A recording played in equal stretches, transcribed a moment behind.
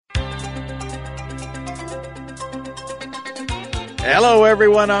Hello,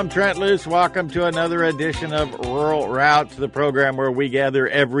 everyone. I'm Trent Loos. Welcome to another edition of Rural Routes, the program where we gather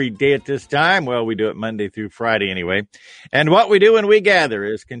every day at this time. Well, we do it Monday through Friday anyway. And what we do when we gather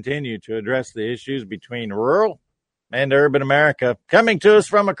is continue to address the issues between rural and urban America. Coming to us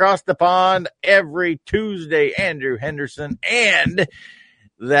from across the pond every Tuesday, Andrew Henderson. And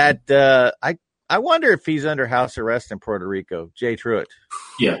that I wonder if he's under house arrest in Puerto Rico. Jay Truitt.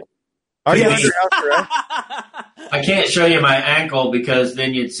 Yeah. Are you under house arrest? I can't show you my ankle because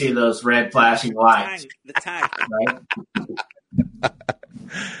then you'd see those red flashing lights. The tag. Right?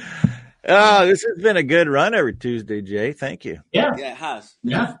 Oh, this has been a good run every Tuesday, Jay. Thank you. Yeah. Yeah, it has.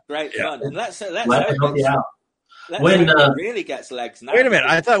 Yeah. Great fun. And let's Glad to help you out. When it really gets legs now. Wait a minute.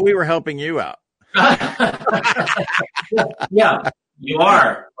 I thought we were helping you out. Yeah, you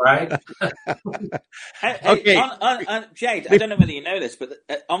are, right? Hey, Okay. on, Jade, I don't know whether you know this, but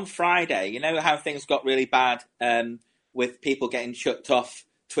on Friday, you know how things got really bad with people getting chucked off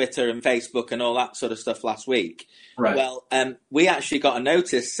Twitter and Facebook and all that sort of stuff last week? Right. Well, we actually got a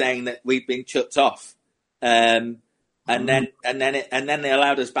notice saying that we'd been chucked off. And then they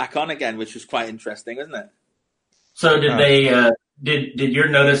allowed us back on again, which was quite interesting, wasn't it? So did they? Did your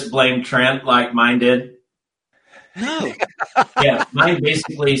notice blame Trent like mine did? No. Yeah, mine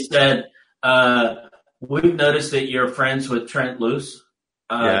basically said, "We've noticed that you're friends with Trent Loos.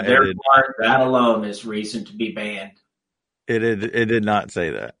 Therefore, that alone is reason to be banned." It did not say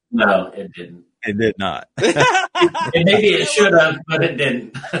that. No, it didn't. It did not. And maybe it should have, but it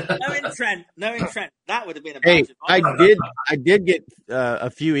didn't. Knowing Trent, that would have been a Hey, badge of honor. I did get a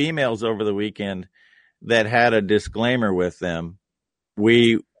few emails over the weekend that had a disclaimer with them.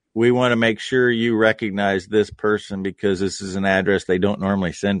 We want to make sure you recognize this person because this is an address they don't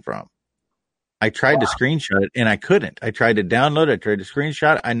normally send from. I tried to screenshot it and I couldn't. I tried to download it. I tried to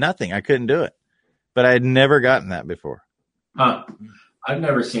screenshot it. Nothing. I couldn't do it. But I had never gotten that before. Huh. I've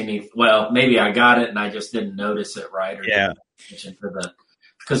never seen any. Well, maybe I got it and I just didn't notice it, right? Or Yeah.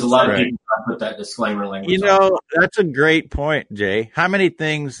 Because a lot of people put that disclaimer language. You know, that's a great point, Jay. How many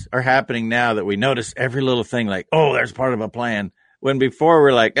things are happening now that we notice every little thing like, oh, there's part of a plan, when before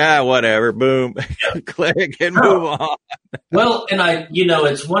we're like, whatever, boom, click and move on. Well, and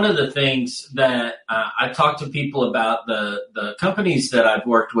it's one of the things that I talk to people about the companies that I've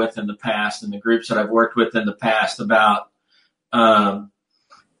worked with in the past and the groups that I've worked with in the past about how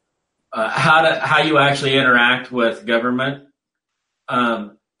you actually interact with government.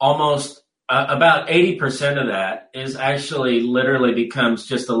 Almost about 80% of that is actually literally becomes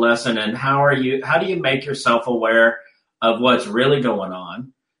just a lesson in how do you make yourself aware of what's really going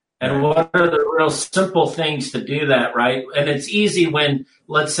on and what are the real simple things to do that, right? And it's easy when,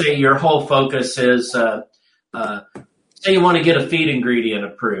 let's say your whole focus is, say you want to get a feed ingredient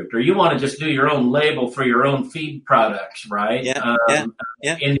approved, or you want to just do your own label for your own feed products, right? Yeah.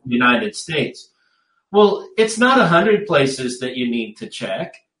 In the United States. Well, it's not 100 places that you need to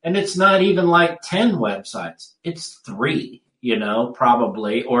check, and it's not even like 10 websites. It's 3,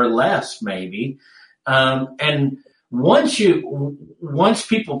 probably, or less maybe. And once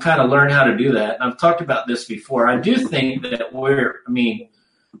people kind of learn how to do that, and I've talked about this before, I do think that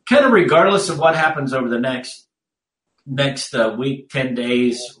kind of regardless of what happens over the next week, 10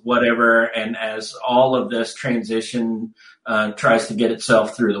 days, whatever, and as all of this transition tries to get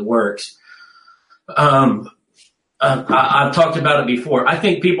itself through the works, I've talked about it before. I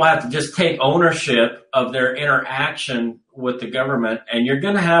think people have to just take ownership of their interaction with the government, and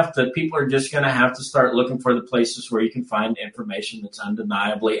people are just going to have to start looking for the places where you can find information that's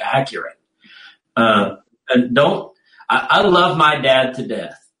undeniably accurate. I love my dad to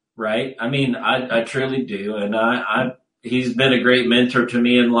death, right? I mean, I truly do. And he's been a great mentor to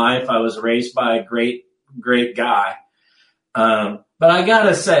me in life. I was raised by a great, great guy. But I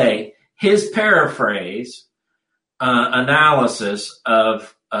gotta say, his paraphrase, analysis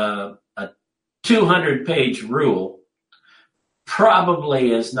of a 200-page rule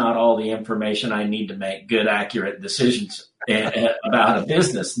probably is not all the information I need to make good, accurate decisions about a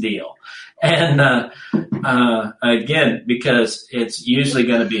business deal. And again, because it's usually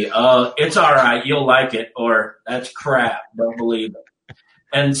going to be, it's all right, you'll like it, or that's crap, don't believe it.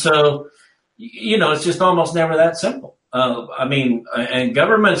 And so, it's just almost never that simple. And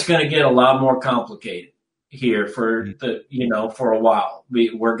government's going to get a lot more complicated here for a while.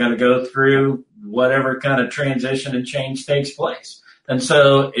 We're going to go through whatever kind of transition and change takes place. And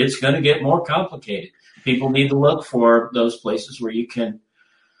so it's going to get more complicated. People need to look for those places where you can,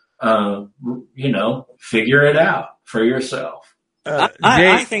 figure it out for yourself.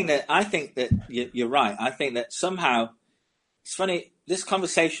 I think that you're right. I think that somehow it's funny. This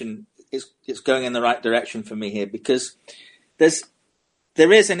conversation is going in the right direction for me here, because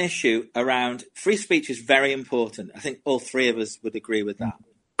there is an issue around free speech is very important. I think all three of us would agree with that.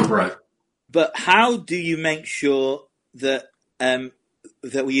 Right. But how do you make sure that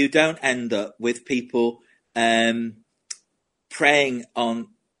that you don't end up with people preying on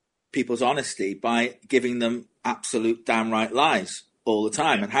people's honesty by giving them absolute downright lies all the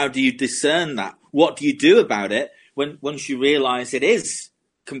time? And how do you discern that? What do you do about it once you realise it is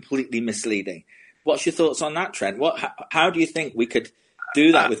completely misleading? What's your thoughts on that, Trent? How do you think we could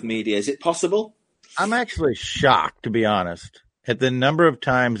do that with media? Is it possible? I'm actually shocked, to be honest, at the number of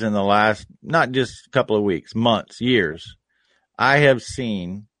times in the last, not just a couple of weeks, months, years, I have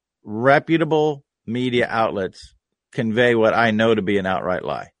seen reputable media outlets convey what I know to be an outright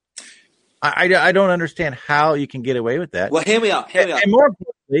lie. I don't understand how you can get away with that. Well, here we are. And more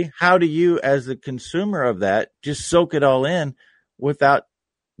importantly, how do you, as the consumer of that, just soak it all in without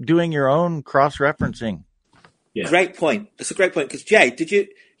doing your own cross-referencing? Yeah. Great point. That's a great point. Because, Jay,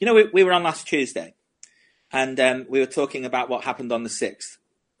 we were on last Tuesday and we were talking about what happened on the 6th,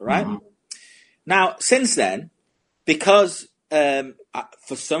 right? Mm-hmm. Now, since then, because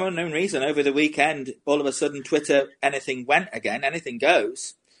for some unknown reason over the weekend, all of a sudden Twitter, anything went again, anything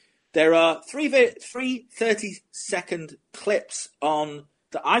goes. There are three 30-second clips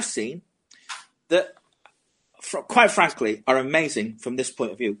that I've seen that, quite frankly, are amazing from this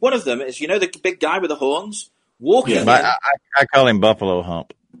point of view. One of them is, the big guy with the horns walking in. I call him Buffalo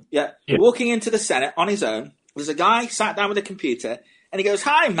Hump. Yeah, walking into the Senate on his own. There's a guy sat down with a computer, and he goes,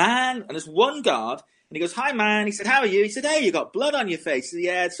 "Hi, man." And there's one guard, and he goes, "Hi, man." He said, "How are you?" He said, "Hey, you got blood on your face." He said,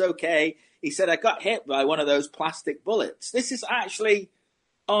 "Yeah, it's okay." He said, "I got hit by one of those plastic bullets." This is actually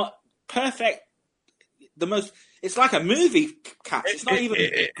perfect. It's like a movie catch. It's not even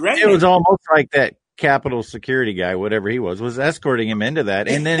great. It was almost like that Capitol security guy, whatever he was escorting him into that.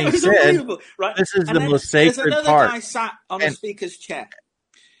 And then he said, right? "This is the most sacred part." There's another guy sat on a speaker's chair.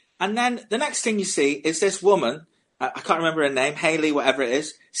 And then the next thing you see is this woman, I can't remember her name, Haley, whatever it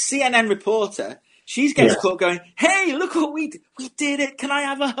is, CNN reporter. She gets caught going, "Hey, look what we did it. Can I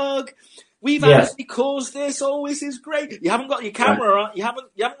have a hug? We've actually caused this. Oh, this is great. You haven't got your camera on. You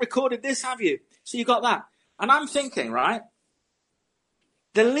haven't recorded this, have you?" So you got that. And I'm thinking, right,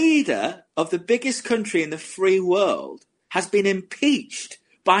 the leader of the biggest country in the free world has been impeached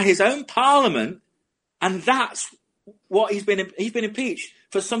by his own parliament, and that's what he's been impeached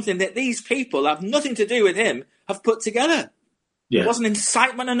for, something that these people have nothing to do with him have put together. Yeah. It wasn't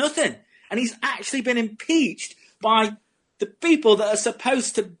incitement or nothing. And he's actually been impeached by the people that are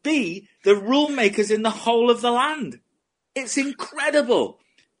supposed to be the rule makers in the whole of the land. It's incredible.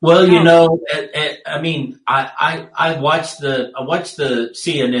 Well, I watched the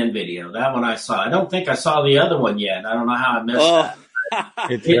CNN video. That one I saw. I don't think I saw the other one yet. I don't know how I missed that. I'll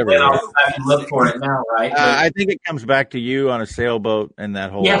have to look for it now, right? I think it comes back to you on a sailboat and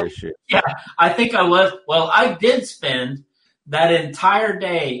that whole issue. Yeah, I think I was. Well, I did spend that entire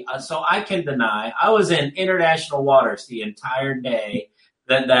day, so I can deny. I was in international waters the entire day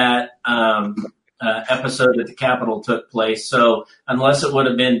that episode at the Capitol took place. So unless it would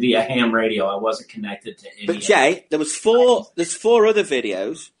have been via ham radio, I wasn't connected to any. But Jay, there's four other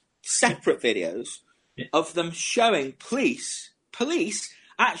videos, separate videos, of them showing police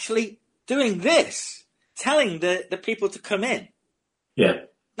actually doing this, telling the people to come in. Yeah.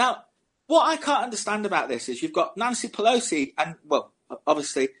 Now, what I can't understand about this is you've got Nancy Pelosi, and, well,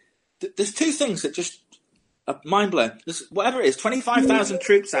 obviously, there's two things that just are mind-blowing. There's, whatever it is, 25,000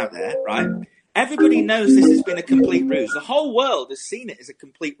 troops out there, right? Everybody knows this has been a complete ruse. The whole world has seen it as a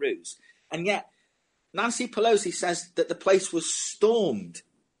complete ruse. And yet, Nancy Pelosi says that the place was stormed.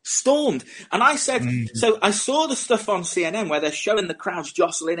 And I said, so I saw the stuff on CNN where they're showing the crowds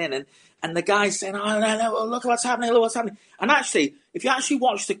jostling in and the guys saying, "Oh, no, look what's happening, look what's happening." And actually, if you actually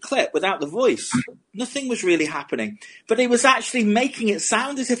watch the clip without the voice, nothing was really happening. But it was actually making it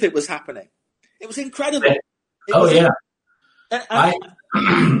sound as if it was happening. It was incredible. I'll never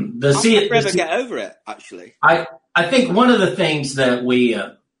get over it, actually. I think one of the things that we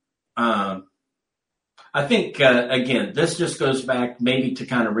I think, again, this just goes back maybe to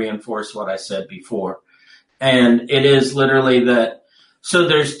kind of reinforce what I said before. And it is literally that, so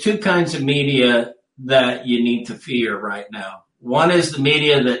there's two kinds of media that you need to fear right now. One is the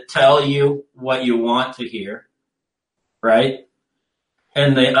media that tell you what you want to hear, right?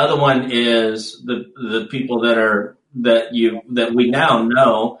 And the other one is the people that we now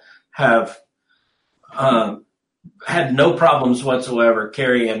know have had no problems whatsoever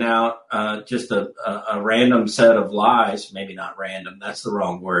carrying out just a random set of lies, maybe not random, that's the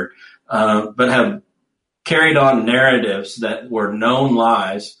wrong word, but have carried on narratives that were known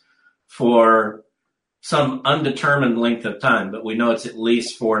lies for some undetermined length of time, but we know it's at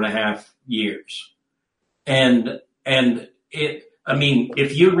least 4.5 years. And it, I mean,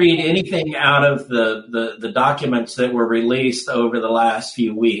 if you read anything out of the documents that were released over the last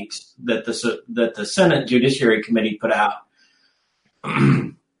few weeks that the Senate Judiciary Committee put out,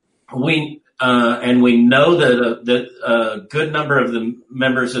 we know that a good number of the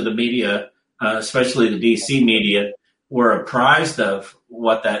members of the media, especially the DC media, were apprised of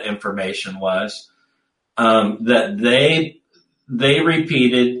what that information was. That they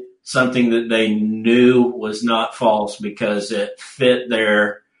repeated something that they knew was not false because it fit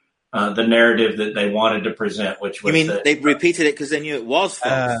their the narrative that they wanted to present, which was. You mean they repeated it because they knew it was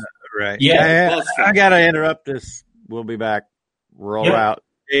false? Right. Yeah. I got to interrupt this. We'll be back. Roll out.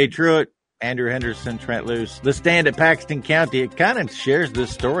 Jay Truitt, Andrew Henderson, Trent Loos. The Stand at Paxton County. It kind of shares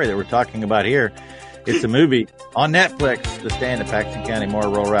this story that we're talking about here. It's a movie on Netflix, The Stand at Paxton County. More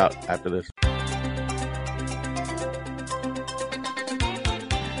Roll Out after this.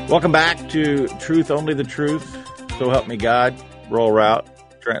 Welcome back to Truth, Only the Truth. So help me God. Roll Route.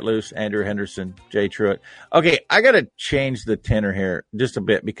 Trent Loos, Andrew Henderson, Jay Truitt. Okay, I got to change the tenor here just a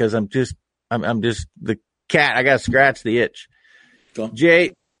bit because I'm just the cat. I got to scratch the itch.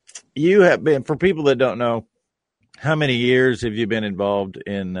 Jay, you have been, for people that don't know, how many years have you been involved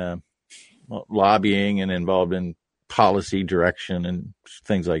in lobbying and involved in policy direction and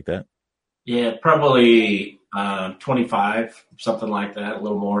things like that? Yeah, probably 25, something like that, a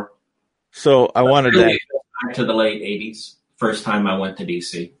little more. So I wanted really back to the late 80s, first time I went to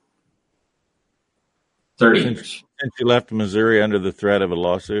D.C. 30 years. Since you left Missouri under the threat of a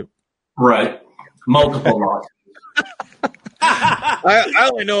lawsuit? Right. Multiple lawsuits. I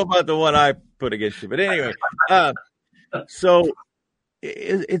only know about the one I put against you. But anyway, so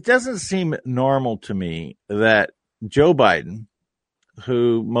it doesn't seem normal to me that Joe Biden,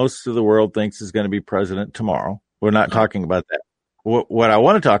 who most of the world thinks is going to be president tomorrow, we're not talking about that. What I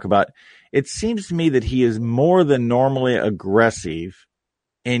want to talk about, it seems to me that he is more than normally aggressive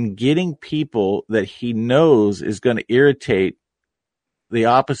in getting people that he knows is going to irritate the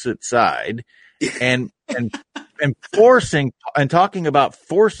opposite side and forcing and talking about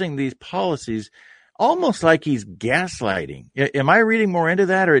forcing these policies almost like he's gaslighting. Am I reading more into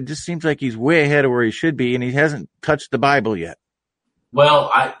that, or it just seems like he's way ahead of where he should be and he hasn't touched the Bible yet?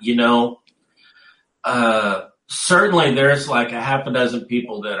 Well, certainly there's like a half a dozen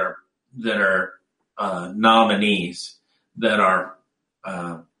people that are nominees that are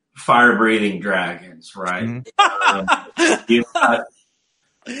fire-breathing dragons, right?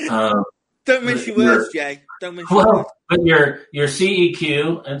 Mm-hmm. Don't mention words, Jay. Don't mention words. But your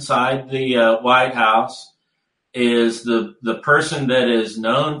CEQ inside the White House is the person that is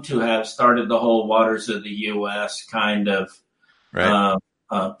known to have started the whole waters of the U.S. kind of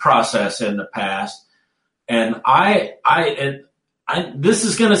process in the past. And this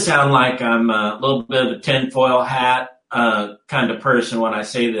is going to sound like I'm a little bit of a tinfoil hat kind of person when I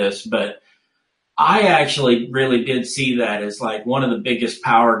say this, but I actually really did see that as like one of the biggest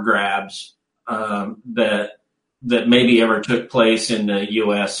power grabs that maybe ever took place in the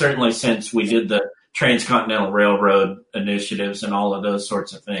U.S., certainly since we did the Transcontinental Railroad initiatives and all of those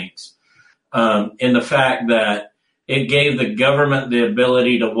sorts of things. In the fact that it gave the government the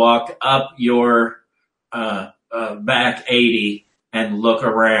ability to walk up your back 80 and look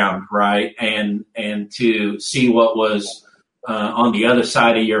around, right, and to see what was on the other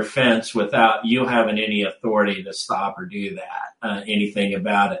side of your fence without you having any authority to stop or do that, anything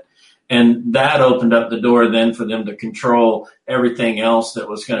about it. And that opened up the door then for them to control everything else that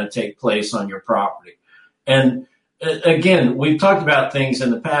was going to take place on your property. And again, we've talked about things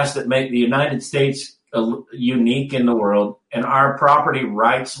in the past that make the United States unique in the world, and our property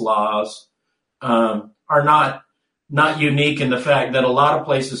rights laws are not unique in the fact that a lot of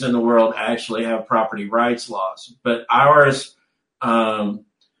places in the world actually have property rights laws, but ours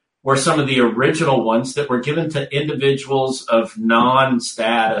were some of the original ones that were given to individuals of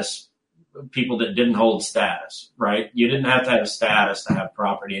non-status, people that didn't hold status, right? You didn't have to have status to have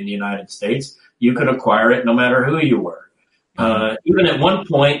property in the United States. You could acquire it no matter who you were. Even at one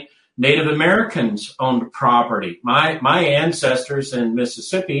point, Native Americans owned property. My ancestors in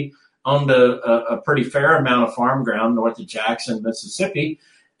Mississippi owned a pretty fair amount of farm ground north of Jackson, Mississippi,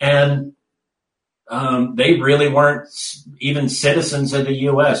 and they really weren't even citizens of the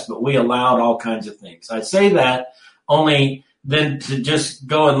U.S., but we allowed all kinds of things. I say that only then to just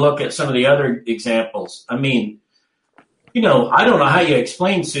go and look at some of the other examples. I mean, I don't know how you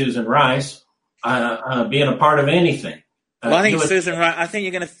explain Susan Rice being a part of anything. Well, I think Susan Rice, I think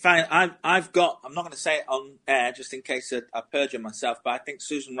you're going to find, I'm not going to say it on air just in case I perjure myself, but I think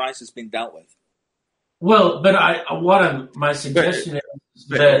Susan Rice has been dealt with. Well, but my suggestion is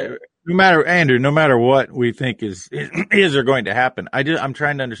that no matter what we think is or going to happen, I'm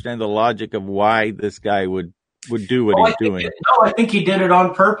trying to understand the logic of why this guy would do what he's doing. I think he did it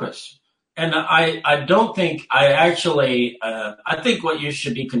on purpose. And I don't think I think what you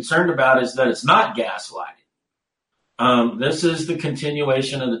should be concerned about is that it's not gaslighting. This is the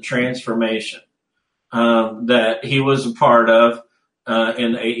continuation of the transformation that he was a part of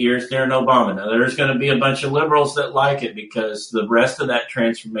in the 8 years during Obama. Now, there's going to be a bunch of liberals that like it because the rest of that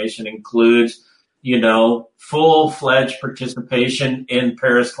transformation includes, full-fledged participation in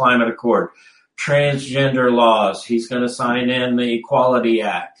Paris Climate Accord, transgender laws. He's going to sign in the Equality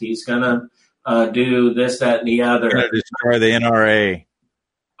Act. He's going to do this, that, and the other. Going to destroy the NRA.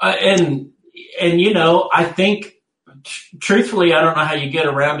 And I think, truthfully, I don't know how you get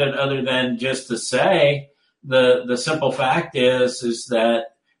around it other than just to say the simple fact is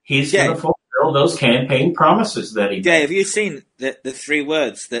that he's going to fulfill those campaign promises that he made. Jay, have you seen the 3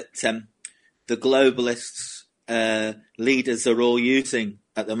 words that the globalists leaders are all using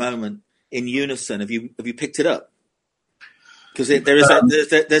at the moment in unison? Have you picked it up? Because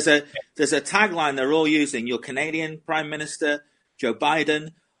there's a tagline they're all using. Your Canadian Prime Minister, Joe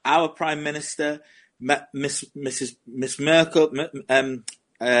Biden, our Prime Minister, Miss Merkel,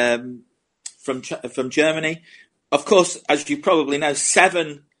 from Germany. Of course, as you probably know,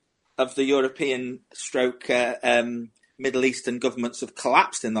 7 of the European Middle Eastern governments have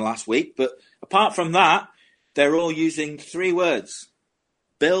collapsed in the last week. But apart from that, they're all using 3 words: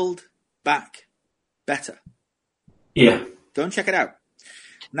 build back better. Yeah. Go and check it out.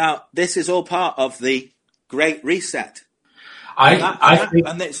 Now, this is all part of the Great Reset.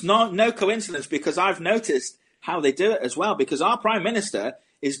 And it's no coincidence, because I've noticed how they do it as well, because our Prime Minister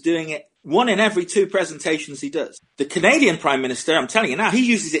is doing it 1 in every 2 presentations he does. The Canadian Prime Minister, I'm telling you now, he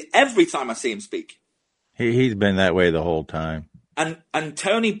uses it every time I see him speak. He's been that way the whole time. And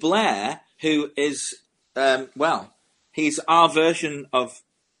Tony Blair, who is, he's our version of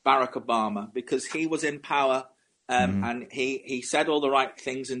Barack Obama, because he was in power and he said all the right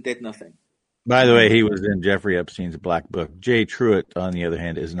things and did nothing. By the way, he was in Jeffrey Epstein's Black Book. Jay Truitt, on the other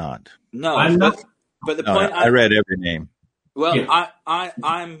hand, is not. No, I'm not. But the point I read every name. Well, yeah.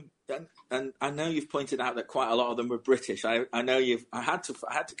 I'm, and I know you've pointed out that quite a lot of them were British. I know you've. I had to.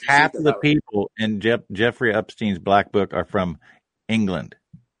 Half of the people in Jeffrey Epstein's Black Book are from England.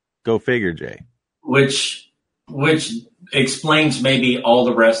 Go figure, Jay. Which explains maybe all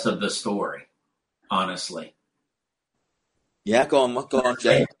the rest of the story, honestly. Yeah, go on,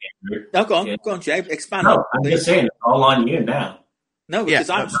 Jay. No, go on, Jay. Expand. No, I'm just saying it's all on you now. No, because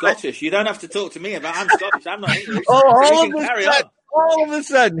I'm Scottish. You don't have to talk to me about I'm Scottish. I'm not English. All of a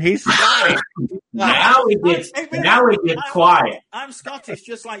sudden, he's Scottish. Now he gets quiet. I'm Scottish,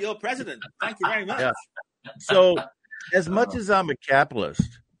 just like your president. Thank you very much. Yeah. So, as much as I'm a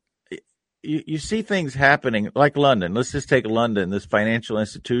capitalist, you see things happening like London. Let's just take London, this financial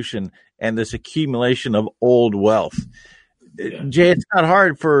institution, and this accumulation of old wealth. Yeah. Jay, it's not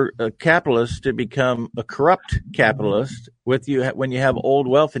hard for a capitalist to become a corrupt capitalist when you have old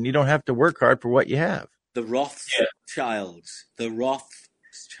wealth and you don't have to work hard for what you have. The Rothschilds.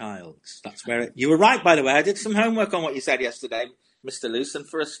 That's where you were right, by the way. I did some homework on what you said yesterday, Mr. Luce, and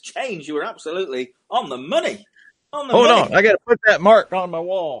for a change, you were absolutely on the money. Hold on, I got to put that mark on my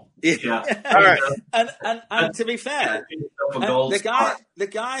wall. Yeah. All right. And to be fair, the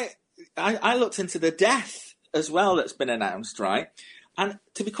guy, I looked into the death as well that's been announced, right? And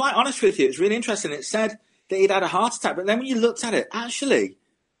to be quite honest with you, it's really interesting. It said that he'd had a heart attack, but then when you looked at it, actually,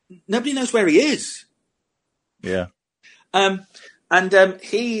 nobody knows where he is. Yeah.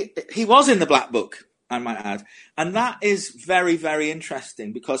 He was in the Black Book, I might add, and that is very, very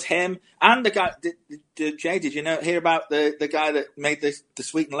interesting because him and the guy. Jay, did you hear about the guy that made the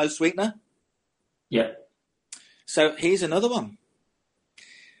sweet and low sweetener? Yeah. So he's another one.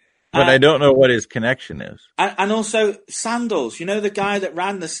 But I don't know what his connection is. And also Sandals, the guy that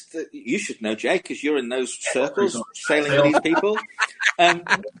ran this. You should know, Jay, because you're in those circles sailing with these people. Bye.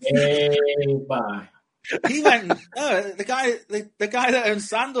 He went. The guy that owns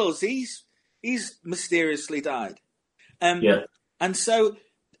Sandals, he's mysteriously died. Yeah. And so,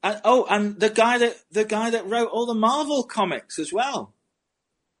 and the guy that wrote all the Marvel comics as well,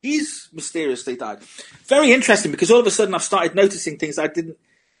 he's mysteriously died. Very interesting because all of a sudden I've started noticing things I didn't.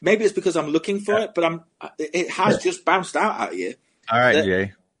 Maybe it's because I'm looking for it, but it has just bounced out at you. All right,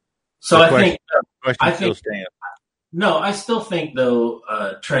 Jay. So I still think though,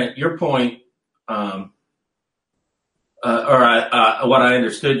 Trent, your point, what I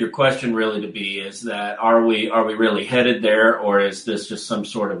understood your question really to be is that are we really headed there, or is this just some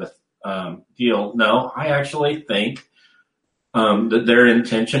sort of deal. No, I actually think that their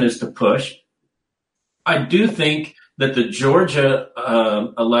intention is to push. I do think that the Georgia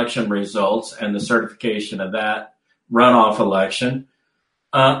election results and the certification of that runoff election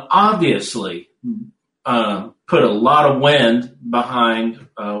obviously put a lot of wind behind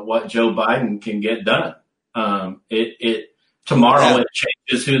what Joe Biden can get done. Tomorrow it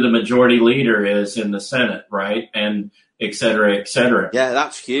changes who the majority leader is in the Senate, right? And et cetera, et cetera. Yeah,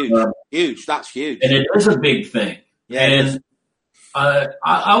 that's huge. Huge. That's huge. And it is a big thing. Yeah, and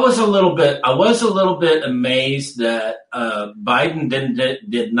I was a little bit amazed that Biden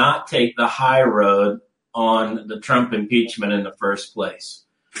did not take the high road on the Trump impeachment in the first place.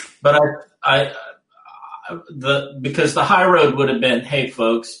 But because the high road would have been, hey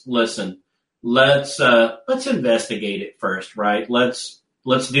folks, listen, let's investigate it first, right? Let's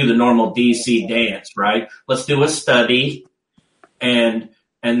do the normal DC dance, right? Let's do a study and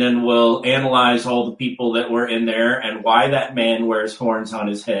then we'll analyze all the people that were in there and why that man wears horns on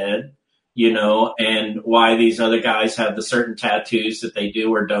his head, and why these other guys have the certain tattoos that they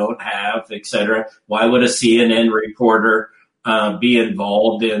do or don't have, et cetera. Why would a CNN reporter be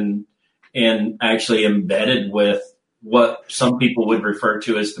involved in actually embedded with what some people would refer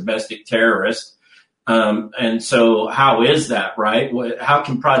to as domestic terrorists? And so how is that, right? How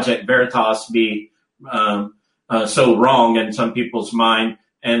can Project Veritas be so wrong in some people's mind,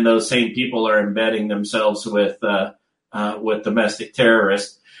 and those same people are embedding themselves with domestic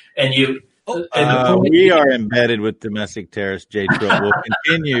terrorists? And we are embedded with domestic terrorists, Jay Trill. We'll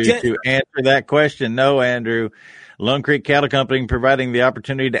continue to answer that question. No, Andrew. Lone Creek Cattle Company providing the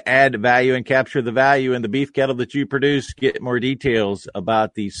opportunity to add value and capture the value in the beef cattle that you produce. Get more details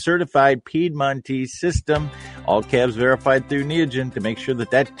about the certified Piedmontese system. All calves verified through Neogen to make sure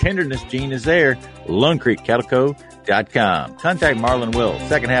that tenderness gene is there. LoneCreekCattleCo.com. Contact Marlon Will.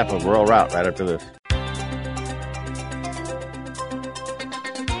 Second half of Rural Route right after this.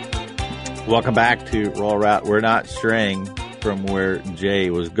 Welcome back to Rural Route. We're not straying from where Jay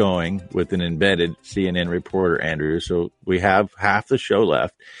was going with an embedded CNN reporter, Andrew. So we have half the show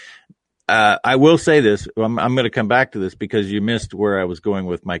left. I will say this. I'm going to come back to this because you missed where I was going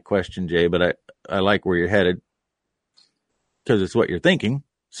with my question, Jay, but I like where you're headed because it's what you're thinking.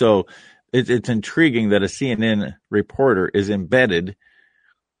 So it's intriguing that a CNN reporter is embedded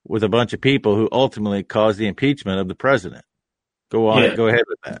with a bunch of people who ultimately caused the impeachment of the president. Go on. Yeah. Go ahead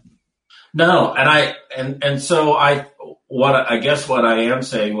with that. No, so what I am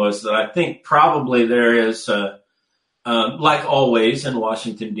saying was that I think probably there is, like always in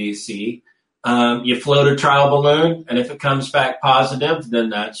Washington D.C., you float a trial balloon, and if it comes back positive, then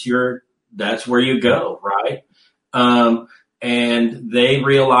that's where you go, right? And they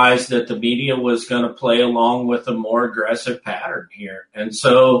realized that the media was going to play along with a more aggressive pattern here, and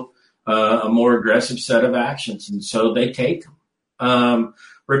so a more aggressive set of actions, and so they take them.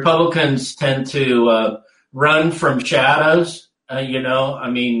 Republicans tend to run from shadows, they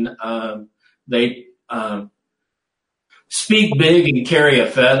speak big and carry a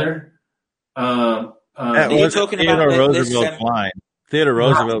feather. You're talking Theodore Roosevelt's line. Theodore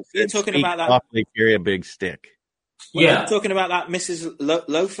Roosevelt said, talking about that, softly, carry a big stick. Yeah. You're talking about that Mrs.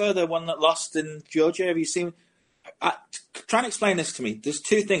 Loafer, the one that lost in Georgia. Have you seen? Try and explain this to me. There's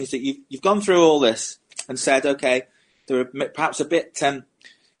two things that you've gone through all this and said, okay, they're perhaps a bit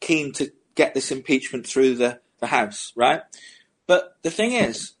keen to get this impeachment through the House, right? But the thing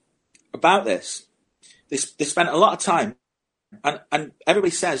is about this, they spent a lot of time, and everybody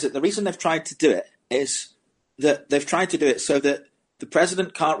says that the reason they've tried to do it is that they've tried to do it so that the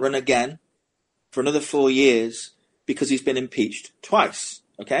president can't run again for another 4 years because he's been impeached twice,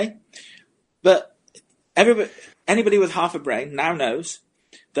 okay? But anybody with half a brain now knows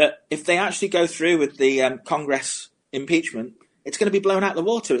that if they actually go through with the Congress impeachment, it's going to be blown out of the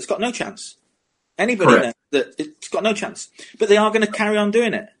water. It's got no chance. Anybody knows that it's got no chance. But they are going to carry on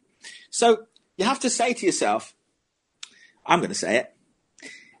doing it. So you have to say to yourself, I'm going to say it,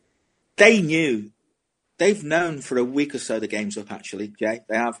 they've known for a week or so the game's up, actually, Jay.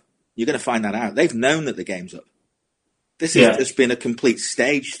 They have. You're going to find that out. They've known that the game's up. This has just been a complete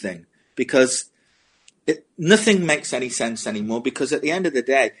stage thing because nothing makes any sense anymore, because at the end of the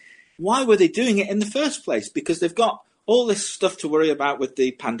day, why were they doing it in the first place? Because they've got all this stuff to worry about with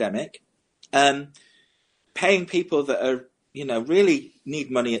the pandemic, paying people that are, really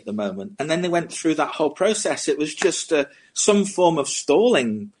need money at the moment. And then they went through that whole process. It was just some form of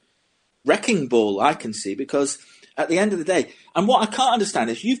stalling wrecking ball, I can see, because at the end of the day, and what I can't understand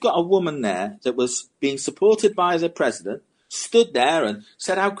is you've got a woman there that was being supported by the president, stood there and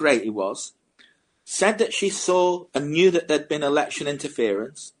said how great he was, said that she saw and knew that there'd been election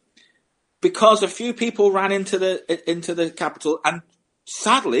interference, because a few people ran into the Capitol, and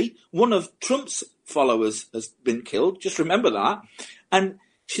sadly, one of Trump's followers has been killed. Just remember that. And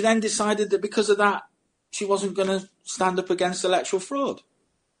she then decided that because of that, she wasn't going to stand up against electoral fraud.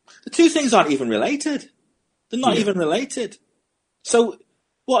 The two things aren't even related. They're not even related. So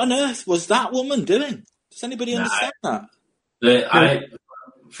what on earth was that woman doing? Does anybody understand that?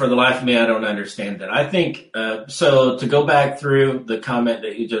 For the life of me, I don't understand that. I think, so to go back through the comment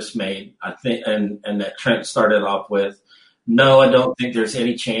that you just made, I think, and that Trent started off with, no, I don't think there's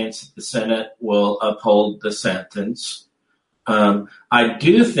any chance that the Senate will uphold the sentence. I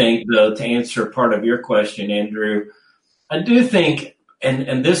do think, though, to answer part of your question, Andrew, I do think,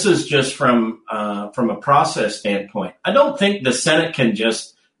 and this is just from a process standpoint, I don't think the Senate can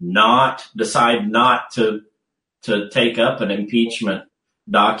just decide not to take up an impeachment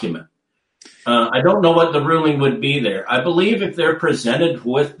document. I don't know what the ruling would be there. I believe if they're presented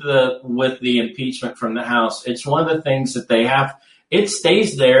with the impeachment from the House, it's one of the things that they have. It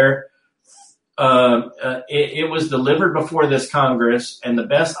stays there. It was delivered before this Congress, and the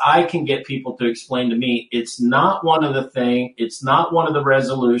best I can get people to explain to me, it's not one of the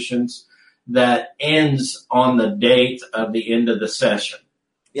resolutions that ends on the date of the end of the session.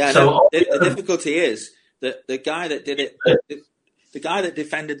 Yeah. So the difficulty is that the guy that did it, the guy that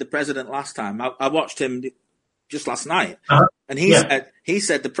defended the president last time, I watched him just last night, and he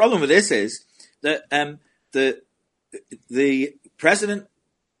said the problem with this is that the president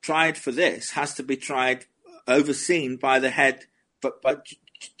tried for this has to be tried overseen by the head, by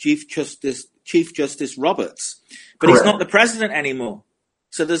Chief Justice Roberts, but Correct. He's not the president anymore.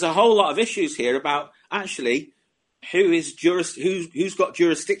 So there's a whole lot of issues here about actually who's got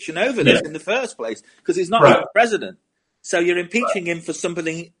jurisdiction over this in the first place, because he's not the president. So you're impeaching him for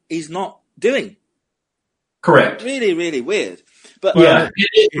something he's not doing. Correct. Really, really weird. But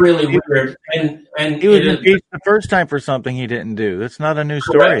it's really weird. And he was impeached the first time for something he didn't do. That's not a new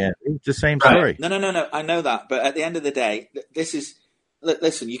story. It's the same story. No. I know that. But at the end of the day, this is.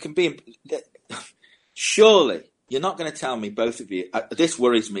 Listen, you can be. Surely you're not going to tell me, both of you. This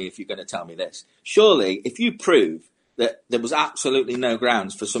worries me if you're going to tell me this. Surely, if you prove that there was absolutely no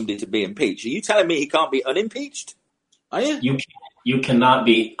grounds for somebody to be impeached, are you telling me he can't be unimpeached? Are you? You cannot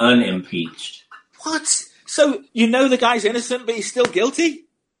be unimpeached. What? So you know the guy's innocent, but he's still guilty?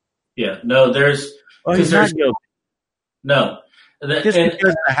 Yeah. No, he's not guilty. No. Just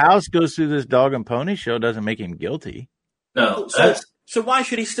because the House goes through this dog and pony show doesn't make him guilty. No. So why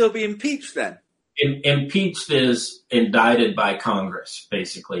should he still be impeached then? Impeached is indicted by Congress,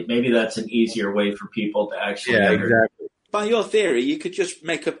 basically. Maybe that's an easier way for people to actually exactly. By your theory, you could just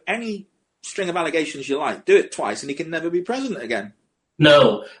make up any string of allegations you like, do it twice, and he can never be president again.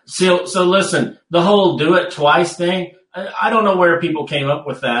 No. So listen, the whole do it twice thing, I don't know where people came up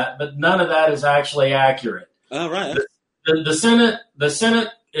with that, but none of that is actually accurate. Oh, right. The Senate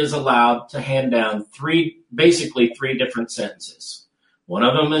is allowed to hand down basically three different sentences. One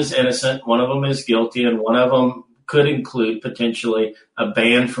of them is innocent, one of them is guilty, and one of them could include potentially a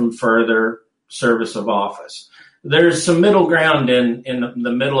ban from further service of office. There's some middle ground in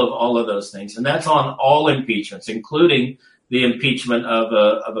the middle of all of those things, and that's on all impeachments, including the impeachment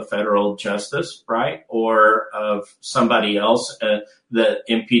of a federal justice, right, or of somebody else that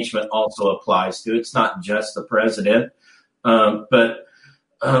impeachment also applies to. It's not just the president, but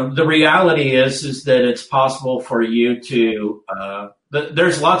the reality is that it's possible for you to.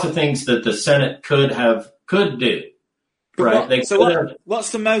 There's lots of things that the Senate could do, right?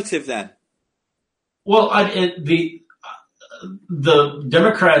 What's the motive then? Well, the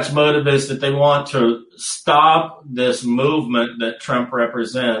Democrats' motive is that they want to stop this movement that Trump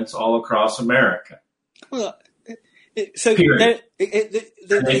represents all across America. Well, it's having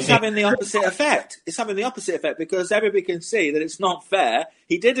the opposite effect. It's having the opposite effect because everybody can see that it's not fair.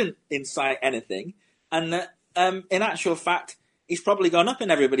 He didn't incite anything, and that in actual fact, he's probably gone up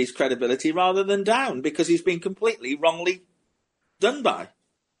in everybody's credibility rather than down because he's been completely wrongly done by.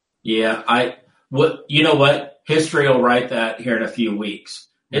 Yeah, you know what? History will write that here in a few weeks.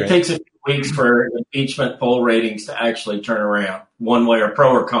 It takes a few weeks for impeachment poll ratings to actually turn around one way or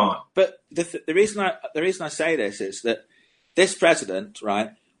pro or con. But the reason I say this is that this president,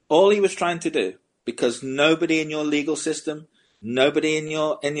 right, all he was trying to do, because nobody in your legal system, nobody in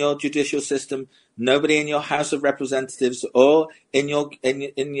your judicial system, nobody in your House of Representatives or in your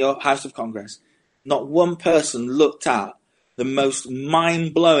House of Congress, not one person looked at the most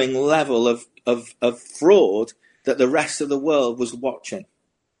mind-blowing level of fraud that the rest of the world was watching.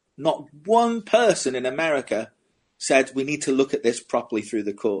 Not one person in America said we need to look at this properly through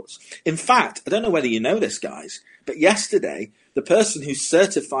the courts. In fact, I don't know whether you know this, guys, but yesterday the person who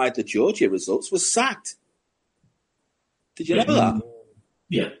certified the Georgia results was sacked. Did you know that?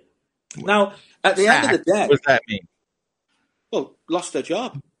 Yeah. Now, at the end of the day, what does that mean? Well, lost their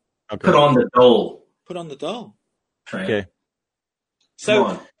job. Okay. Put on the dole. Put on the dole. Okay.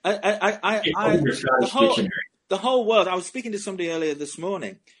 So the whole world. I was speaking to somebody earlier this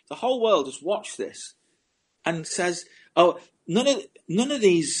morning. The whole world has watched this and says, "Oh, none of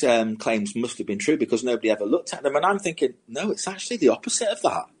these claims must have been true because nobody ever looked at them." And I'm thinking, no, it's actually the opposite of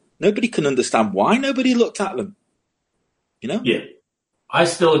that. Nobody can understand why nobody looked at them. You know? Yeah, I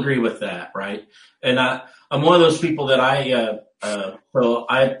still agree with that, right? And I'm one of those people that so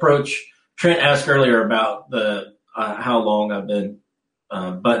I approach. Trent asked earlier about the how long I've been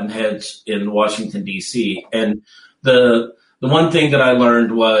button heads in Washington D.C. and the one thing that I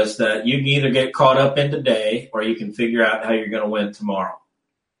learned was that you can either get caught up in today or you can figure out how you're going to win tomorrow.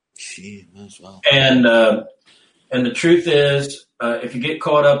 Gee, as well. And the truth is, if you get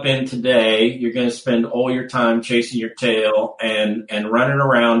caught up in today, you're going to spend all your time chasing your tail and running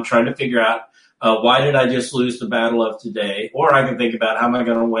around trying to figure out why did I just lose the battle of today? Or I can think about how am I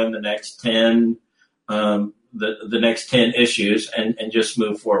going to win the next 10 the next 10 issues and just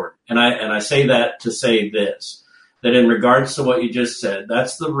move forward. And I say that to say this. That in regards to what you just said,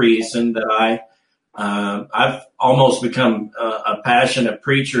 that's the reason that I've almost become a passionate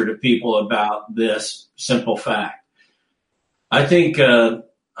preacher to people about this simple fact. I think so.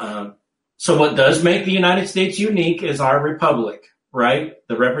 What does make the United States unique is our republic, right?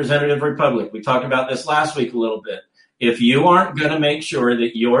 The representative republic. We talked about this last week a little bit. If you aren't going to make sure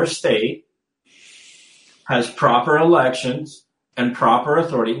that your state has proper elections and proper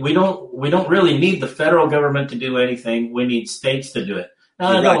authority. We don't really need the federal government to do anything. We need states to do it.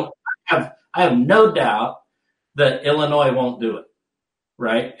 Now, I have no doubt that Illinois won't do it,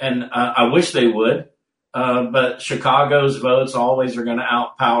 right? And I wish they would, but Chicago's votes always are going to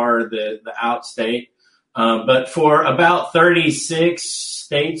outpower the outstate. But for about 36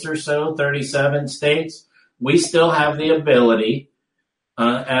 states or so, 37 states, we still have the ability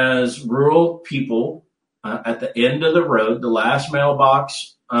as rural people at the end of the road, the last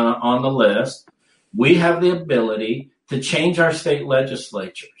mailbox on the list, we have the ability to change our state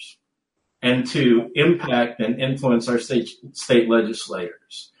legislatures and to impact and influence our state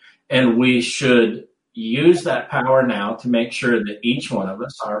legislators. And we should use that power now to make sure that each one of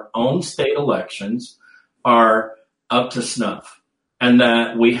us, our own state elections, are up to snuff and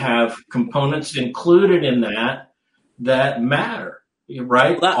that we have components included in that matter,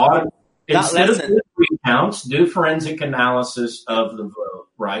 right? Instead of doing recounts, do forensic analysis of the vote,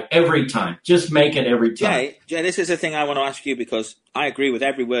 right? Every time. Just make it every time. Jay, this is the thing I want to ask you because I agree with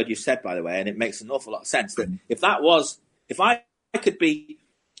every word you said, by the way, and it makes an awful lot of sense. That if I could be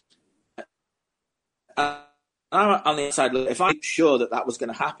on the inside, if I'm sure that was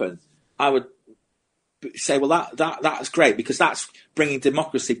going to happen, I would say, well, that's great because that's bringing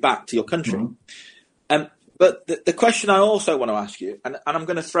democracy back to your country. Mm-hmm. But the question I also want to ask you, and I'm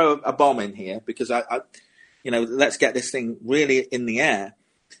going to throw a bomb in here because let's get this thing really in the air.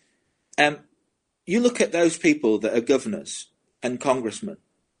 You look at those people that are governors and congressmen,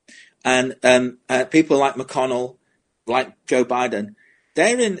 and people like McConnell, like Joe Biden.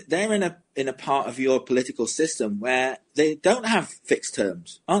 They're in a part of your political system where they don't have fixed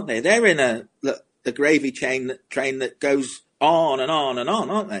terms, aren't they? They're in the gravy train that goes on and on and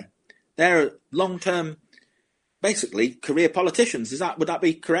on, aren't they? They're long-term. Basically, career politicians. Would that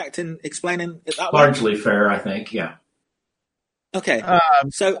be correct in explaining it that way? Largely fair, I think. Yeah. Okay.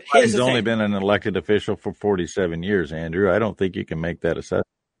 So here's the thing. Only been an elected official for 47 years, Andrew. I don't think you can make that assessment.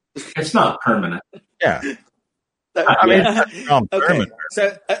 It's not permanent. Yeah. Permanent.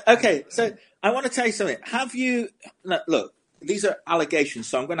 So I want to tell you something. Look, these are allegations,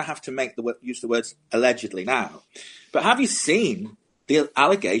 so I'm going to have to use the words allegedly now. But have you seen the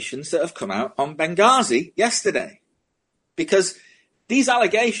allegations that have come out on Benghazi yesterday? Because these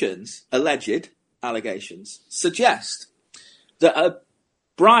alleged allegations, suggest that a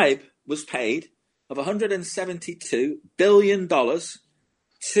bribe was paid of $172 billion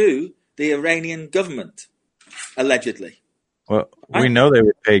to the Iranian government, allegedly. Well, we know they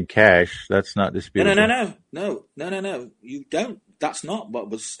were paid cash. That's not disputable. No. You don't. That's not what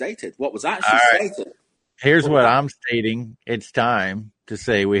was stated. What was actually stated. Here's what I'm stating. It's time to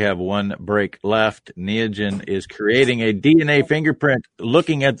say we have one break left. Neogen is creating a DNA fingerprint.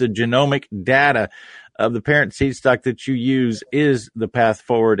 Looking at the genomic data of the parent seed stock that you use is the path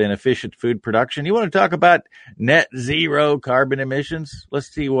forward in efficient food production. You want to talk about net zero carbon emissions? Let's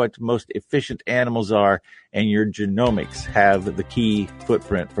see what most efficient animals are, and your genomics have the key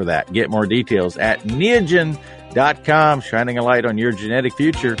footprint for that. Get more details at Neogen.com, shining a light on your genetic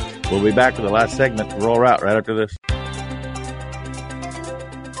future. We'll be back with the last segment, Rural Route, right after this.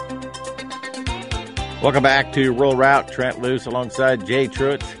 Welcome back to Rural Route. Trent Loos alongside Jay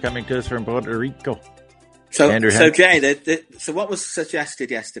Truitt, coming to us from Puerto Rico. So Jay, so what was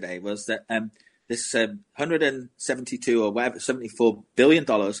suggested yesterday was that this 172 or whatever, $74 billion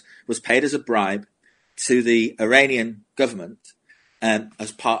was paid as a bribe to the Iranian government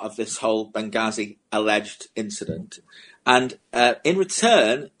as part of this whole Benghazi alleged incident. And in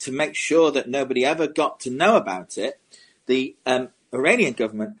return, to make sure that nobody ever got to know about it, the Iranian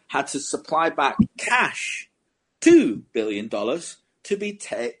government had to supply back cash, $2 billion, to be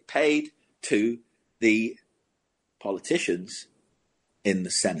paid to the politicians in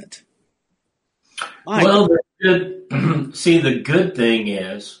the Senate. Well, the good thing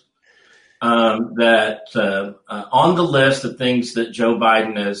is that on the list of things that Joe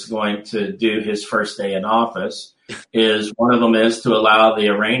Biden is going to do his first day in office is one of them is to allow the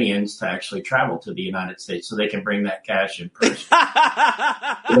Iranians to actually travel to the United States so they can bring that cash in person.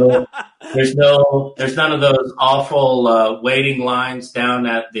 There's none of those awful waiting lines down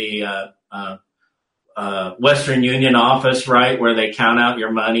at the Western Union office, right, where they count out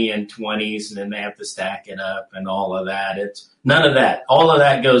your money in 20s and then they have to stack it up and all of that. It's none of that. All of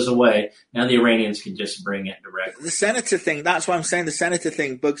that goes away. Now the Iranians can just bring it directly. The senator thing, that's why I'm saying the senator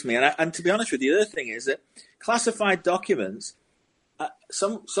thing bugs me. And to be honest with you, the other thing is that classified documents,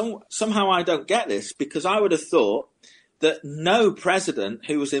 somehow I don't get this, because I would have thought that no president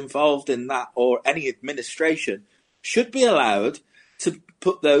who was involved in that or any administration should be allowed to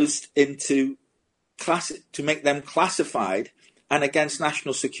put those into to make them classified and against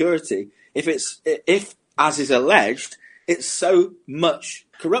national security if as is alleged, it's so much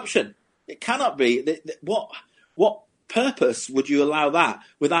corruption. It cannot be. What purpose would you allow that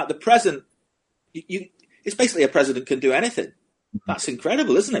without the president? It's basically a president can do anything. That's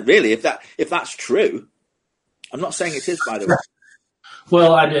incredible, isn't it? Really, if that's true. I'm not saying it is, by the way.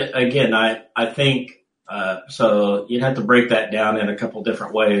 Well, I think so. You'd have to break that down in a couple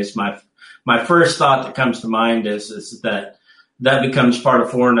different ways. My first thought that comes to mind is that becomes part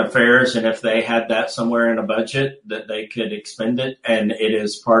of foreign affairs, and if they had that somewhere in a budget, that they could expend it, and it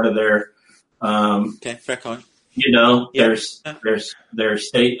is part of their okay, fair point. Their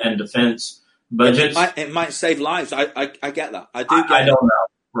state and defense budgets. It might save lives. I get that. I don't know,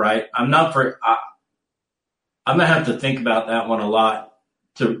 right? I'm gonna have to think about that one a lot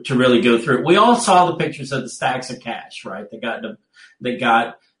to really go through it. We all saw the pictures of the stacks of cash, right? That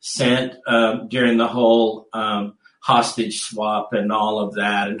got sent during the whole hostage swap and all of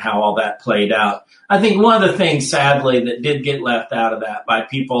that, and how all that played out. I think one of the things, sadly, that did get left out of that by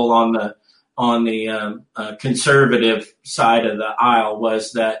people on the conservative side of the aisle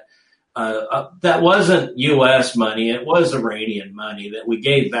was that that wasn't U.S. money. It was Iranian money that we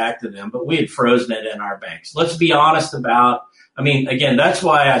gave back to them, but we had frozen it in our banks. Let's be honest about. I mean, again, that's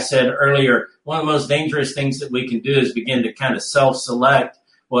why I said earlier, one of the most dangerous things that we can do is begin to kind of self-select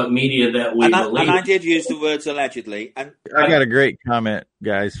what media that we believe. And I did use the words allegedly. And I got a great comment,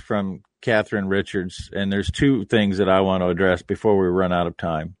 guys, from Catherine Richards, and there's two things that I want to address before we run out of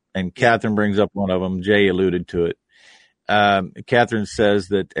time. And Catherine brings up one of them. Jay alluded to it. Catherine says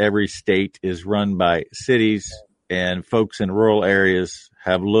that every state is run by cities, and folks in rural areas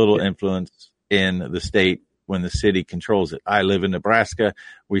have little influence in the state when the city controls it. I live in Nebraska.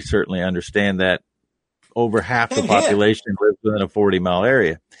 We certainly understand that. Over half the population lives within a 40-mile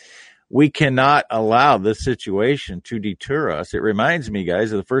area. We cannot allow this situation to deter us. It reminds me,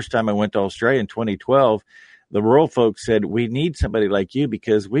 guys, of the first time I went to Australia in 2012. The rural folks said, we need somebody like you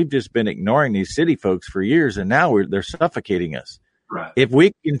because we've just been ignoring these city folks for years, and now they're suffocating us. Right. If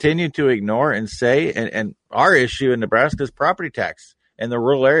we continue to ignore and say, and our issue in Nebraska is property tax, and the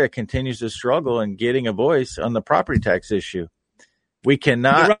rural area continues to struggle in getting a voice on the property tax issue, we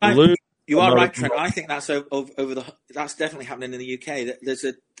cannot lose. You are right, Trent. I think that's that's definitely happening in the UK. There's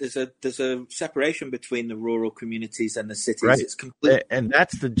a separation between the rural communities and the cities. Right. It's complete, and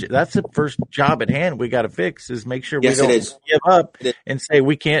that's the first job at hand we got to fix is make sure we don't give up and say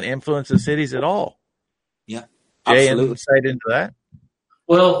we can't influence the cities at all. Yeah, Jay, absolutely. any insight into that?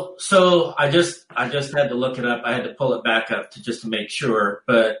 Well, so I just had to look it up. I had to pull it back up to make sure.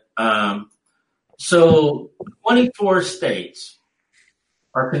 But so 24 states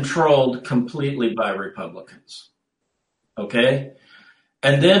are controlled completely by Republicans. Okay?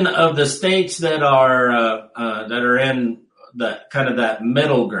 And then of the states that are in that kind of that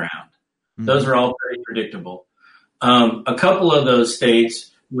middle ground, those are all very predictable. A couple of those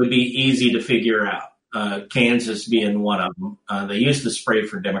states would be easy to figure out. Kansas being one of them. They used to spray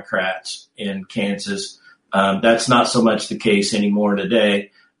for Democrats in Kansas. That's not so much the case anymore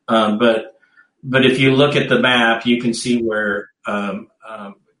today. But if you look at the map, you can see where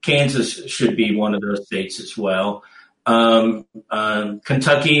Kansas should be one of those states as well.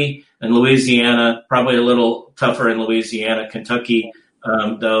 Kentucky and Louisiana, probably a little tougher in Louisiana. Kentucky,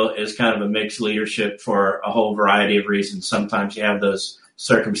 though, is kind of a mixed leadership for a whole variety of reasons. Sometimes you have those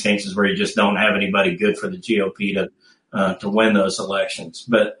circumstances where you just don't have anybody good for the GOP to win those elections.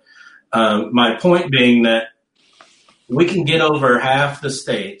 But my point being that we can get over half the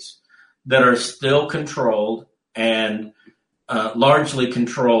states that are still controlled and largely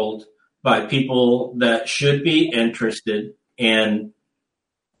controlled by people that should be interested in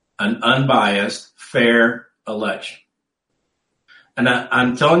an unbiased, fair election. And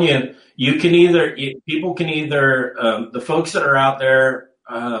I'm telling you, people can either, the folks that are out there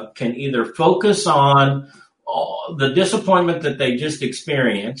can either focus on the disappointment that they just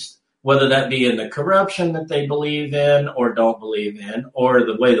experienced, whether that be in the corruption that they believe in or don't believe in, or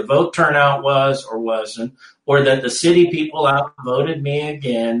the way the vote turnout was or wasn't, or that the city people outvoted me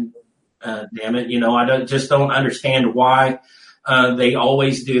again. Damn it, I just don't understand why they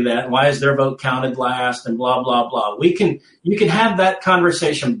always do that. Why is their vote counted last and blah, blah, blah. You can have that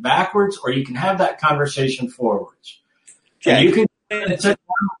conversation backwards or you can have that conversation forwards. And you can listen,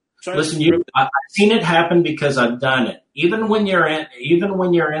 I've seen it happen because I've done it. Even when you're in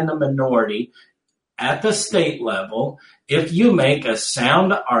the minority at the state level, if you make a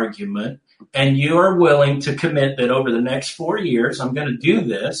sound argument and you are willing to commit that over the next 4 years, I'm going to do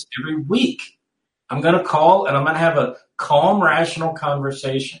this every week. I'm going to call and I'm going to have a calm, rational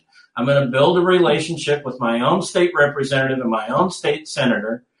conversation. I'm going to build a relationship with my own state representative and my own state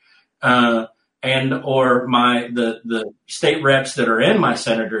senator, or the state reps that are in my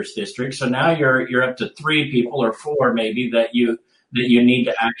senator's district. So now you're up to 3 people or 4 maybe that you need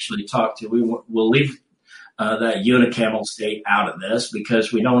to actually talk to. We'll leave that unicamel state out of this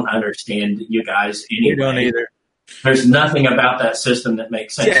because we don't understand you guys anyway. We don't either. There's nothing about that system that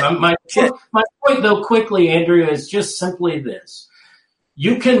makes sense. My point, though, quickly, Andrew, is just simply this.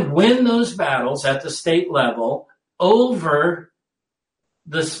 You can win those battles at the state level over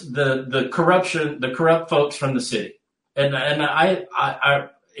the corruption, the corrupt folks from the city. And I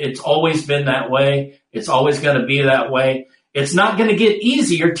it's always been that way. It's always going to be that way. It's not going to get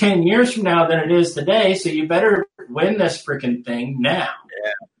easier 10 years from now than it is today. So you better win this freaking thing now.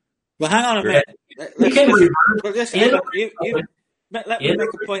 Yeah. Well, hang on a minute. Let me make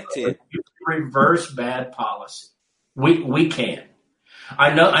a point to you. Reverse bad policy. We can.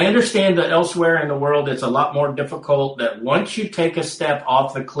 I understand that elsewhere in the world it's a lot more difficult, that once you take a step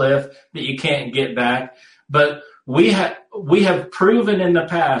off the cliff that you can't get back. But we have proven in the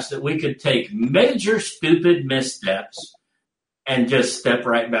past that we could take major stupid missteps and just step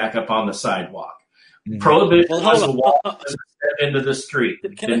right back up on the sidewalk. Mm-hmm. Prohibition was a wall step into the street.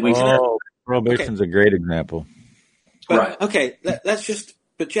 Prohibition's a great example. But, right. Okay,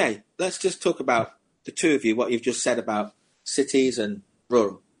 Jay, let's just talk about the two of you, what you've just said about cities and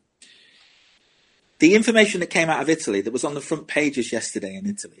rural. The information that came out of Italy that was on the front pages yesterday in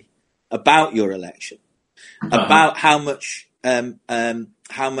Italy about your election, about how much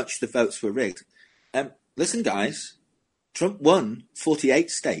the votes were rigged. Listen, guys, Trump won 48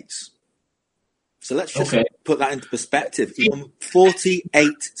 states. So let's just put that into perspective. He won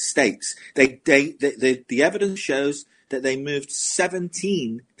 48 states. The evidence shows that they moved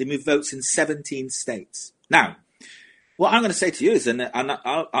votes in 17 states. Now, what I'm going to say to you is, I'm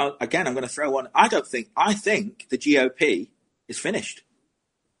going to throw one. I think the GOP is finished.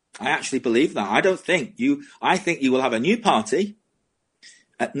 I actually believe that. I think you will have a new party,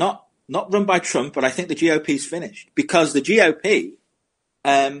 not run by Trump, but I think the GOP is finished because the GOP,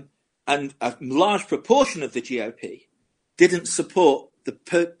 and a large proportion of the GOP didn't support the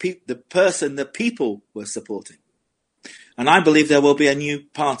person the people were supporting. And I believe there will be a new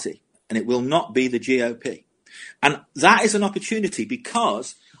party, and it will not be the GOP. And that is an opportunity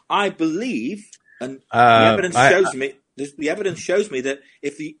because I believe, and the evidence shows me that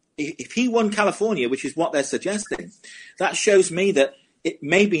if he won California, which is what they're suggesting, that shows me that it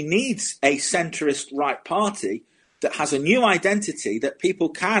maybe needs a centrist right party that has a new identity that people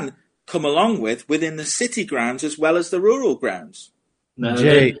can come along with within the city grounds as well as the rural grounds.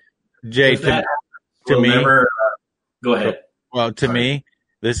 Jay, to me, go ahead. Well, to me,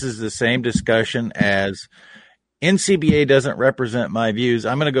 This is the same discussion as NCBA doesn't represent my views.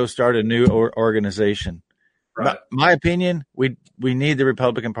 I'm going to go start a new organization. Right. My opinion, we need the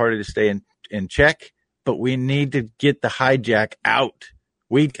Republican Party to stay in check, but we need to get the hijack out.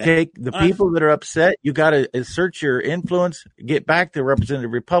 We take the people that are upset. You got to assert your influence, get back to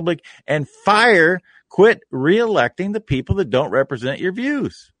Representative Republic, and quit re-electing the people that don't represent your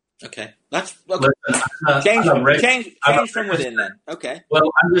views. Okay. That's okay. Change from within then. Okay.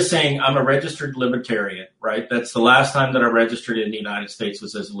 Well, I'm just saying I'm a registered libertarian, right? That's the last time that I registered in the United States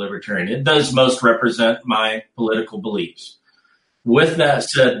was as a libertarian. It does most represent my political beliefs. With that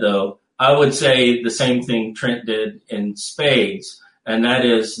said, though, I would say the same thing Trent did in spades, and that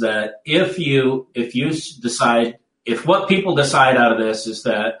is that if what people decide out of this is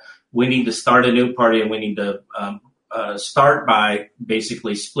that we need to start a new party and we need to start by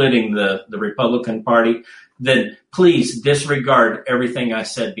basically splitting the Republican Party, then please disregard everything I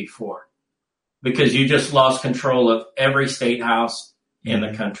said before, because you just lost control of every state house in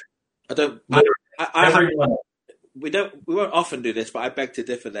the country. We won't often do this, but I beg to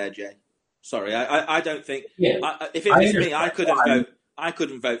differ there, Jay. Sorry, I don't think. Yeah, if it was me, I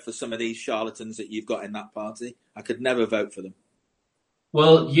couldn't vote for some of these charlatans that you've got in that party. I could never vote for them.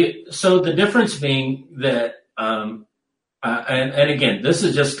 Well, so the difference being that, and again, this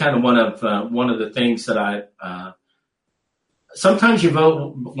is just kind of one of the things that sometimes you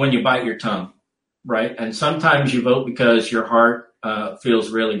vote when you bite your tongue, right? And sometimes you vote because your heart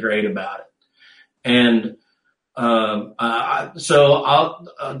feels really great about it. And so I'll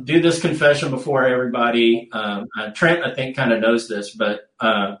do this confession before everybody. Trent, I think, kind of knows this, but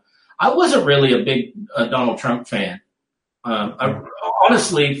I wasn't really a big Donald Trump fan.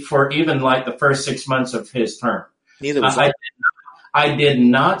 Honestly, for even like the first 6 months of his term. Neither was I. I did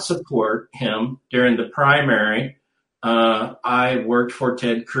not support him during the primary. I worked for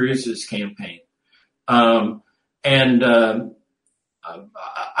Ted Cruz's campaign. I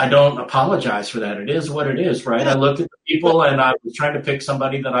don't apologize for that. It is what it is, right? I looked at the people and I was trying to pick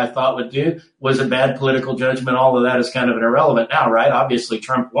somebody that I thought was a bad political judgment. All of that is kind of irrelevant now, right? Obviously,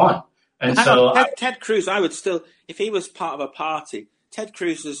 Trump won. And so Ted Cruz, I would still, if he was part of a party, Ted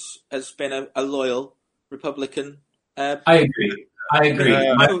Cruz has been a loyal Republican. I agree.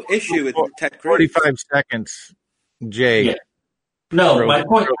 No issue with Ted Cruz. 45 seconds, Jay. Yeah. No, my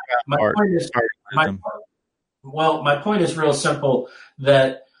point is real simple,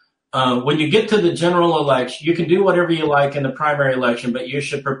 that when you get to the general election, you can do whatever you like in the primary election, but you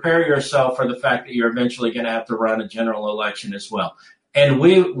should prepare yourself for the fact that you're eventually going to have to run a general election as well. And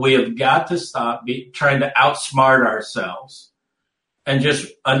we have got to stop trying to outsmart ourselves and just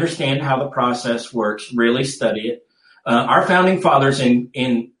understand how the process works, really study it. Our founding fathers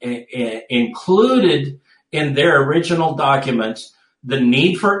included in their original documents the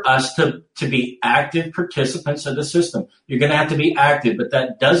need for us to be active participants of the system. You're going to have to be active, but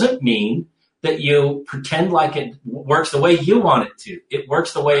that doesn't mean that you pretend like it works the way you want it to. It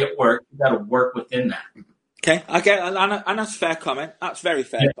works the way it works. You've got to work within that. Okay, and that's a fair comment. That's very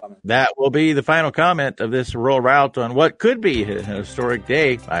fair comment. That will be the final comment of this Rural Route on what could be a historic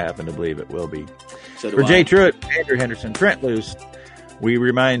day. I happen to believe it will be. For Jay Truitt, Andrew Henderson, Trent Loos, we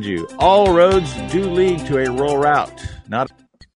remind you, all roads do lead to a rural route. Not